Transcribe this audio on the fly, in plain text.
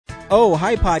Oh,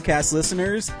 hi, podcast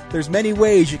listeners. There's many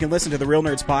ways you can listen to the Real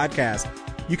Nerds podcast.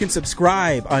 You can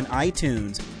subscribe on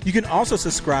iTunes. You can also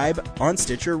subscribe on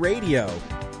Stitcher Radio.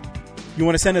 You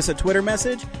want to send us a Twitter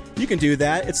message? You can do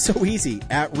that. It's so easy,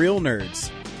 at Real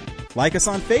Nerds. Like us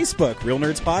on Facebook, Real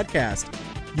Nerds Podcast.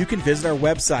 You can visit our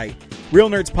website,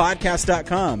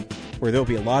 realnerdspodcast.com, where there'll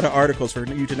be a lot of articles for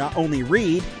you to not only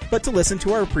read, but to listen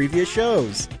to our previous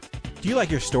shows. Do you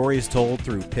like your stories told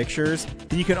through pictures?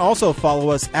 Then you can also follow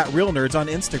us at Real Nerds on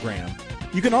Instagram.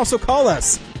 You can also call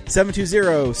us,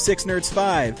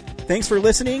 720-6nerds5. Thanks for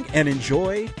listening and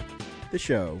enjoy the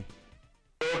show.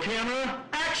 Camera,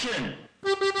 action!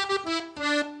 Well,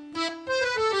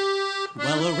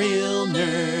 a real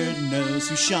nerd knows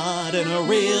who shot, and a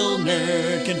real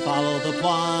nerd can follow the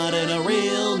plot, and a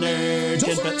real nerd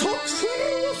can... talk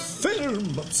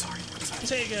film! I'm sorry.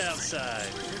 Take it outside.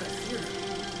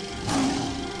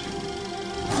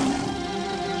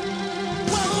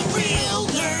 Well, a real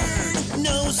nerd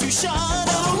knows who shot, and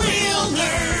a real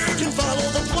nerd can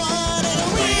follow the plot, and a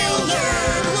real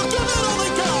nerd will give it all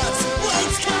they got.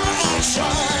 Lights, camera,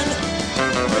 action!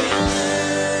 Real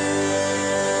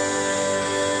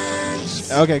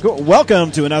nerds. Okay, cool.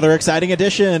 Welcome to another exciting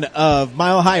edition of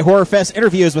Mile High Horror Fest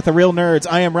interviews with the Real Nerds.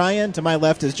 I am Ryan. To my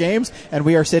left is James, and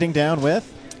we are sitting down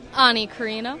with...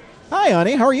 Carino. Hi,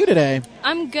 Ani. How are you today?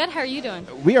 I'm good. How are you doing?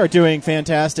 We are doing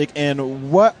fantastic.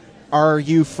 And what are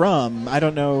you from? I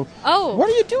don't know. Oh. What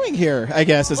are you doing here, I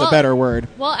guess, is a better word.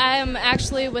 Well, I'm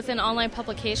actually with an online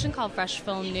publication called Fresh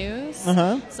Film News.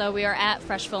 Uh-huh. So we are at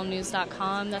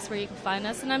freshfilmnews.com. That's where you can find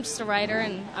us. And I'm just a writer,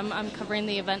 and I'm covering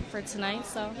the event for tonight,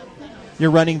 so...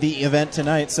 You're running the event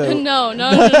tonight, so... No.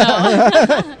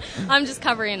 I'm just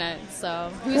covering it.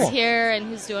 So who's here and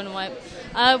who's doing what.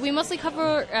 We mostly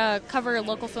cover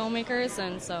local filmmakers,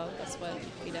 and so that's what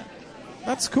we do.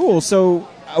 That's cool. So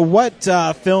what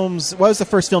was the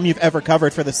first film you've ever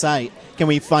covered for the site? Can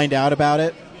we find out about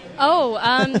it? Oh,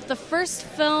 the first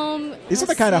film... These are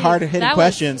the kind of hard-hitting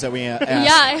questions that we ask.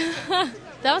 Yeah.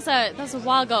 That was a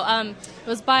while ago. It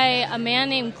was by a man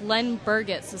named Glenn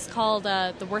Burgess. It's called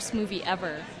The Worst Movie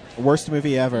Ever. Worst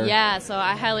movie ever. Yeah, so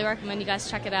I highly recommend you guys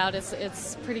check it out.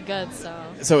 It's pretty good.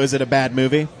 So is it a bad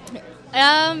movie?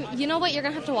 You know what? You're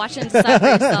gonna have to watch it and decide for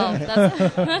yourself.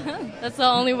 That's the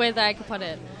only way that I can put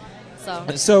it.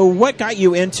 So what got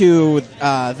you into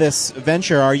this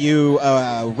venture? Are you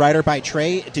a writer by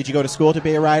trade? Did you go to school to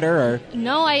be a writer? Or?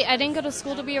 No, I didn't go to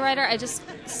school to be a writer. I just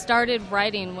started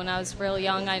writing when I was real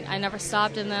young. I never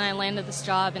stopped, and then I landed this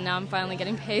job, and now I'm finally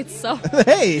getting paid. So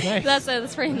hey, nice.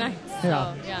 That's pretty nice.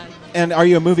 Yeah. So, yeah. And are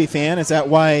you a movie fan? Is that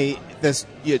why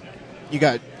you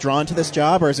got drawn to this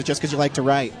job, or is it just because you like to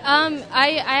write?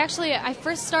 I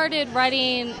first started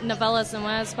writing novellas, and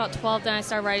when I was about 12, then I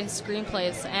started writing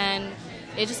screenplays, and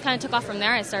it just kind of took off from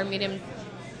there. I started meeting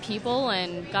people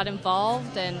and got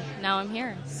involved, and now I'm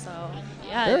here. So,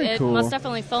 yeah, very cool. Most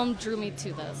definitely film drew me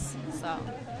to this. So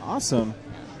awesome.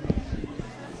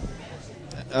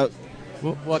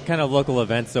 What kind of local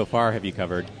events so far have you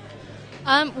covered?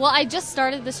 Well, I just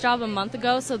started this job a month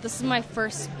ago, so this is my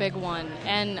first big one.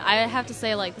 And I have to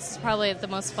say, this is probably the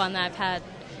most fun that I've had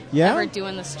ever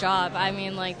doing this job. I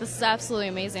mean, this is absolutely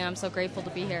amazing. I'm so grateful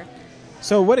to be here.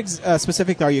 So what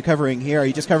specifically are you covering here? Are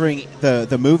you just covering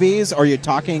the movies, or are you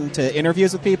talking to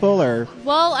interviews with people? Or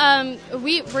Well,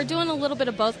 we're doing a little bit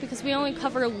of both because we only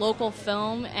cover local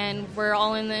film, and we're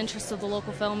all in the interest of the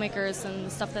local filmmakers and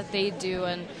the stuff that they do.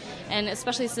 And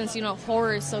especially since,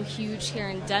 horror is so huge here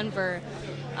in Denver,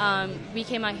 we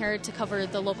came out here to cover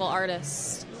the local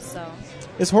artists. So,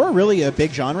 is horror really a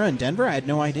big genre in Denver? I had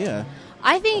no idea.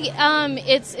 I think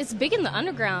it's big in the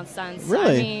underground sense.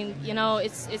 Really? I mean,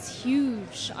 it's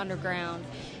huge underground.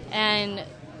 And,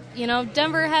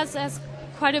 Denver has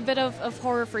quite a bit of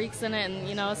horror freaks in it,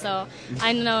 and, so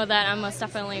I know that I'm most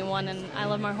definitely one, and I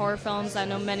love my horror films. I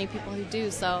know many people who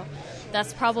do, so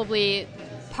that's probably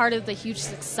part of the huge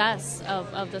success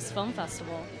of this film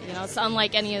festival. It's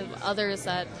unlike any of the others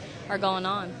that are going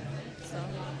on. So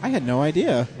I had no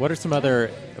idea. What are some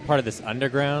other part of this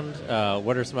underground?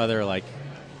 What are some other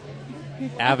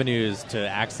avenues to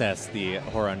access the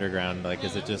horror underground?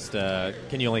 Is it just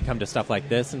can you only come to stuff like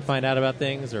this and find out about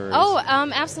things? Or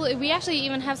absolutely. We actually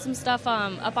even have some stuff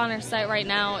up on our site right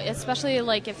now. Especially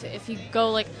if you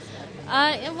go you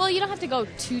don't have to go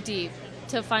too deep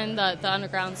to find the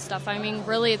underground stuff. I mean,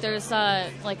 really, there's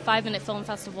 5-minute film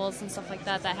festivals and stuff like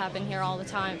that happen here all the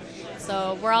time.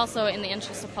 So we're also in the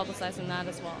interest of publicizing that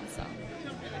as well. So.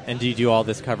 And do you do all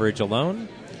this coverage alone?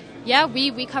 Yeah,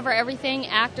 we cover everything: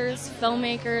 actors,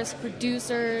 filmmakers,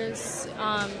 producers,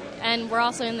 and we're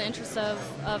also in the interest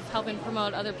of helping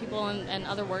promote other people and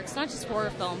other works, not just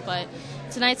horror film. But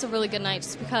tonight's a really good night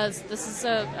just because this is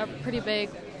a pretty big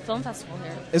film festival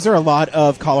here. Is there a lot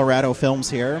of Colorado films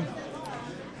here?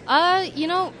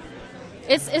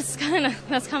 It's that's kind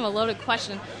of a loaded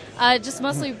question. Just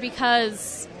mostly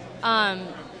because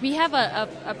we have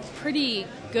a pretty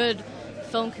good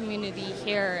film community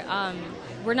here.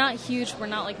 We're not huge. We're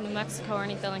not like New Mexico or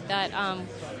anything like that.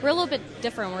 We're a little bit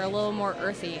different. We're a little more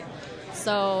earthy.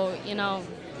 So,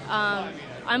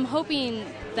 I'm hoping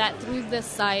that through this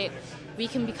site we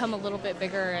can become a little bit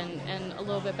bigger and a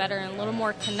little bit better and a little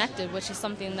more connected, which is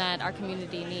something that our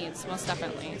community needs, most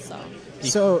definitely.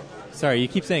 So sorry, you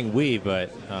keep saying we,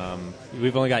 but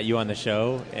we've only got you on the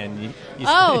show, and you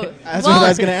that's what I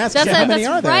was going to ask. How many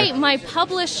are there? Right. My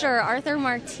publisher, Arthur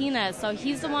Martinez, so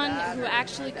he's the one who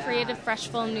actually created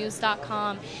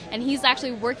FreshFilmNews.com, and he's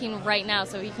actually working right now,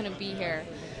 so he couldn't be here.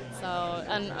 So,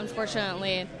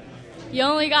 unfortunately, you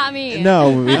only got me.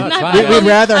 No, we'd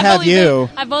rather have you.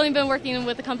 I've only been working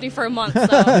with the company for a month,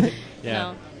 so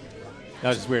yeah. That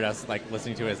was just weird. I was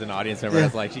listening to it as an audience member. I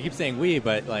was like, she keeps saying we,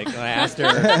 but when I asked her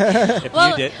if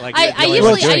you did, I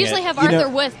usually have Arthur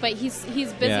with, but he's busy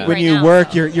right now. When you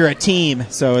work, you're a team,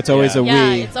 so it's always a we.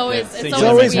 Yeah, it's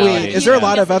always we. Is there a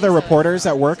lot of other reporters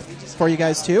that work for you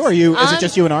guys too, or is it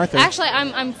just you and Arthur? Actually,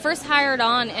 I'm first hired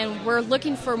on, and we're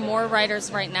looking for more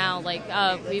writers right now.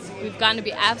 We've gotten to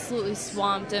be absolutely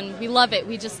swamped, and we love it.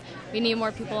 We need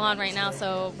more people on right now,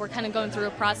 so we're kind of going through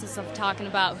a process of talking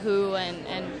about who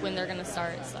and when they're going to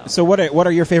start. So what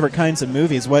are your favorite kinds of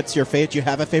movies? What's your favorite? Do you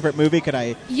have a favorite movie? Could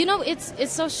I?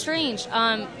 It's so strange.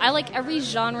 I like every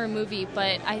genre movie,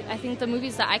 but I think the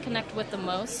movies that I connect with the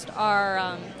most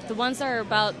are the ones that are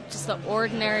about just the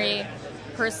ordinary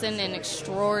person in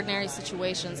extraordinary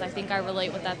situations. I think I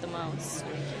relate with that the most.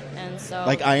 And so,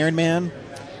 like Iron Man?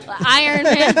 Iron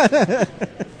Man.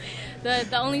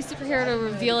 The only superhero to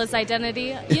reveal his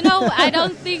identity. I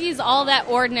don't think he's all that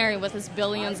ordinary with his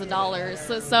billions of dollars.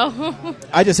 So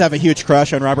I just have a huge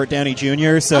crush on Robert Downey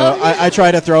Jr., so I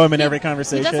try to throw him in every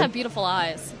conversation. He does have beautiful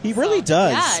eyes. He really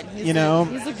does. Yeah,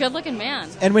 he's a good-looking man.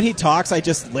 And when he talks, I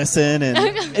just listen.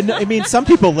 And I mean, some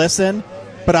people listen,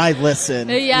 but I listen.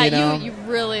 Yeah, you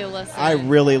really listen. I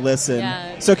really listen.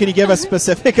 Yeah. So can you give us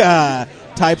specific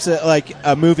types of, like,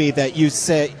 a movie that you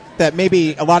say that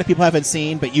maybe a lot of people haven't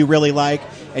seen, but you really like,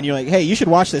 and you're like, hey, you should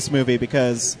watch this movie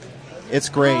because it's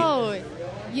great? Oh,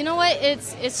 you know what?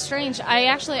 It's strange.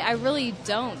 I really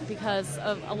don't, because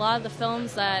of a lot of the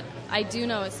films that I do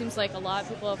know, it seems like a lot of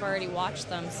people have already watched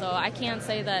them. So I can't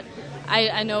say that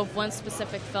I know of one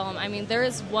specific film. I mean, there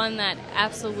is one that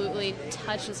absolutely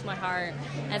touches my heart,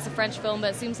 and it's a French film,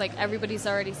 but it seems like everybody's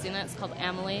already seen it. It's called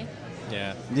Amélie.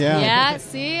 Yeah,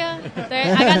 see? I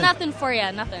got nothing for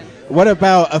you, nothing. What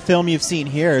about a film you've seen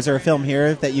here? Is there a film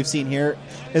here that you've seen here?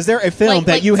 Is there a film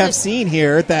that you have seen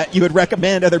here that you would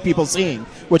recommend other people seeing?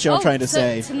 Which I'm trying to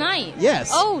say. Tonight?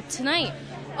 Yes. Oh, tonight.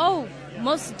 Oh,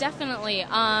 most definitely.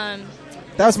 That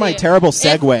was my terrible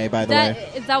segue, by the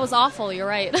way. That was awful, you're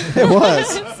right. It was.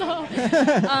 So,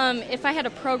 if I had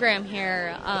a program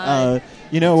here...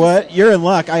 you know what? You're in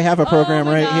luck. I have a program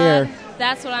right here.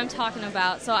 That's what I'm talking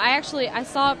about. So I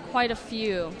saw quite a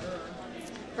few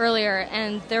earlier,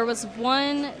 and there was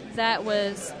one that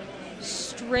was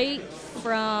straight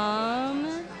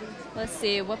from, let's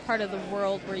see, what part of the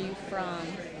world were you from?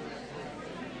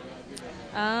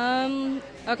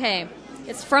 Okay,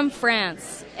 it's from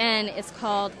France, and it's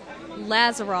called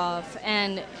Lazarov,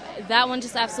 and that one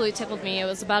just absolutely tickled me. It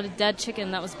was about a dead chicken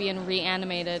that was being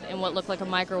reanimated in what looked like a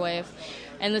microwave.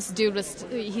 And this dude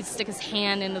he'd stick his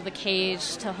hand into the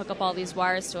cage to hook up all these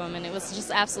wires to him, and it was just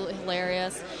absolutely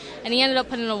hilarious. And he ended up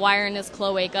putting a wire in his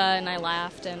cloaca, and I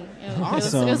laughed, and it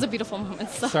was a beautiful moment.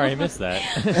 So. Sorry, I missed that.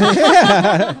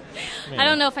 I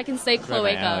don't know if I can say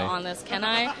cloaca on this, can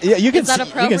I? Yeah, you can. Is that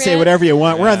appropriate? You can say whatever you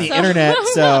want. We're on the internet,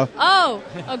 so.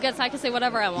 Guess I can say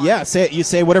whatever I want. Yeah, you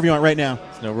say whatever you want right now.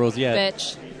 There's no rules yet.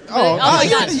 Bitch. Oh my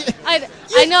God!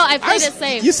 I know. I played it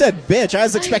safe. You said bitch. I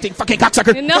was expecting fucking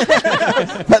cocksucker. No,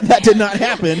 but that did not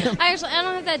happen. I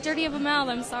don't have that dirty of a mouth.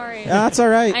 I'm sorry. That's all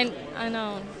right. I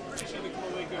know.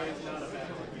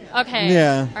 Okay.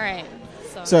 Yeah. All right.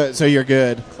 So you're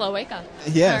good. Cloaca.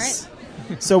 Yes. All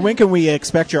right. So when can we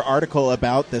expect your article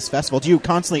about this festival? Do you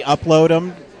constantly upload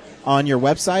them on your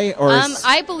website, or?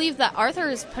 I believe that Arthur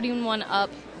is putting one up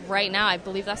right now, I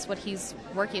believe that's what he's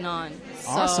working on. So,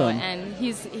 Awesome. And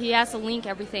he has to link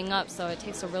everything up, so it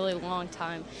takes a really long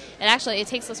time. And actually, it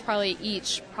takes us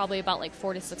probably about like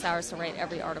 4 to 6 hours to write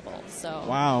every article. So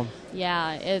Wow.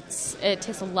 yeah, it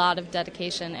takes a lot of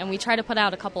dedication, and we try to put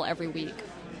out a couple every week.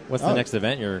 What's the next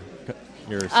event you're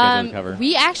scheduled to cover?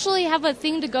 We actually have a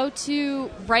thing to go to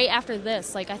right after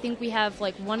this. Like, I think we have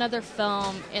like one other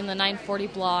film in the 940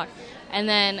 block, and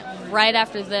then right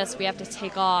after this, we have to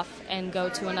take off and go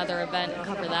to another event and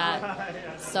cover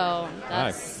that. So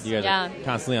that's you guys are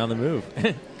constantly on the move.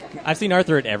 I've seen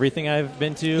Arthur at everything I've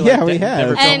been to. Yeah, we have.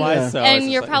 Denver film-wise, so it's and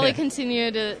just you'll like, probably continue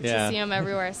to see him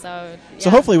everywhere. So So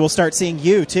hopefully we'll start seeing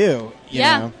you too. You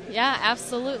know? Yeah,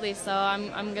 absolutely. So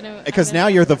I'm gonna Because now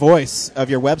you're the voice of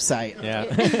your website. Yeah.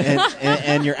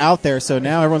 and you're out there, so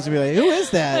now everyone's going to be like, who is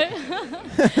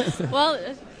that? Well,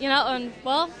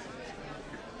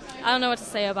 I don't know what to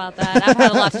say about that. I've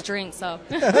had a lot to drink, so.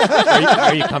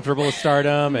 Are you comfortable with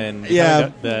stardom and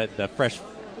Yeah. the fresh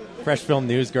film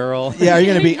news girl? Yeah, are you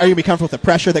going to be comfortable with the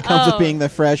pressure that comes with being the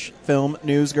fresh film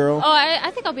news girl? Oh, I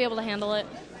think I'll be able to handle it.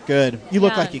 Good. You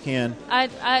look Yeah. like you can. I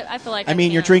feel like I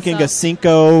mean, you're can, drinking so. a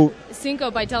Cinco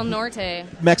Cinco by Del Norte.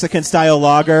 Mexican-style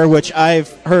lager, which I've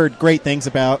heard great things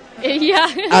about. Yeah.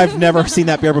 I've never seen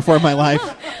that beer before in my life.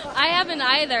 I haven't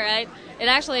either.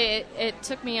 It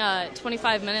took me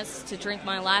 25 minutes to drink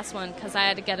my last one because I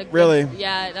had to get a good, Really? like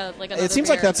another It seems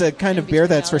like beer that's a kind in of beer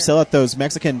between that's for others. sale at those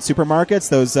Mexican supermarkets,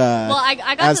 those I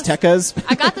got Aztecas.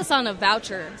 I got this on a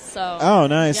voucher, so. Oh,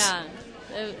 nice. Yeah,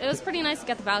 it was pretty nice to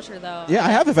get the voucher though. Yeah, I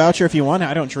have the voucher if you want it.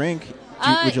 I don't drink.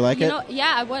 Would you like it?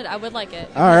 Yeah, I would. I would like it.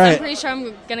 All right. I'm pretty sure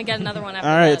I'm gonna get another one after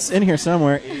All right, this. it's in here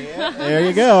somewhere. Yeah, there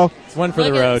you go. It's one for the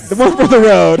Look at road. this. The one for the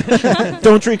road.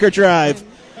 Don't drink or drive.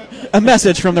 A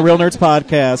message from the Real Nerds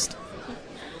Podcast.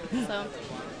 So,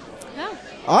 yeah.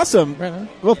 Awesome. Right on.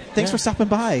 Well, thanks for stopping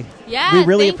by. Yeah, We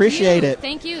really thank appreciate you. it.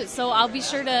 Thank you. So I'll be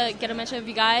sure to get a mention of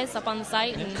you guys up on the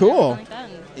site. And Cool. everything like that.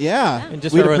 Yeah. And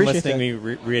just We'd for everyone appreciate listening, that.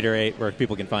 we reiterate where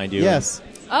people can find you. Yes.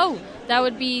 Oh, that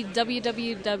would be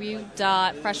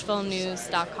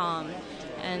www.freshfilmnews.com.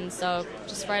 And so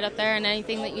just right up there, and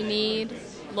anything that you need,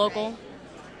 local,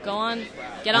 go on,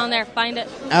 get on there, find it.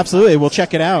 Absolutely. We'll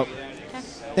check it out. Okay.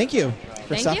 Thank you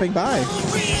for Thank stopping you. by. A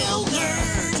real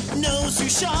nerd knows who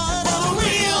shot. A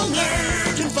real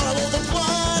nerd can follow the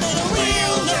plot. And a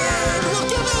real nerd will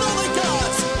give it all they got.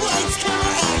 Lights,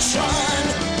 camera, action.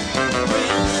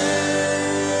 Real nerds.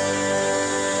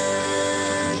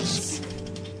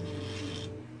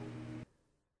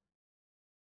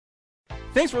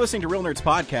 Thanks for listening to Real Nerds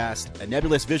Podcast, a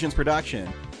Nebulous Visions production.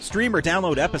 Stream or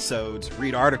download episodes,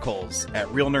 read articles at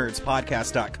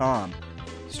realnerdspodcast.com.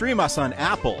 Stream us on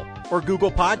Apple or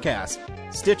Google Podcast,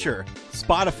 Stitcher,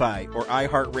 Spotify, or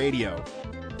iHeartRadio.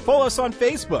 Follow us on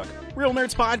Facebook, Real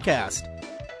Nerds Podcast.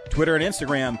 Twitter and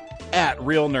Instagram,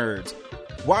 @Real Nerds.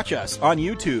 Watch us on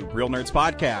YouTube, Real Nerds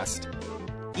Podcast.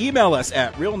 Email us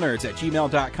at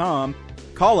realnerds@gmail.com.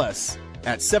 Call us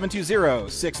at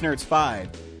 720-6nerds5.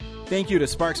 Thank you to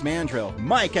Sparks Mandrill,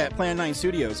 Mike at Plan 9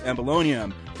 Studios, and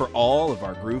Bolognium for all of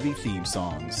our groovy theme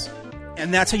songs.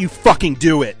 And that's how you fucking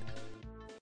do it!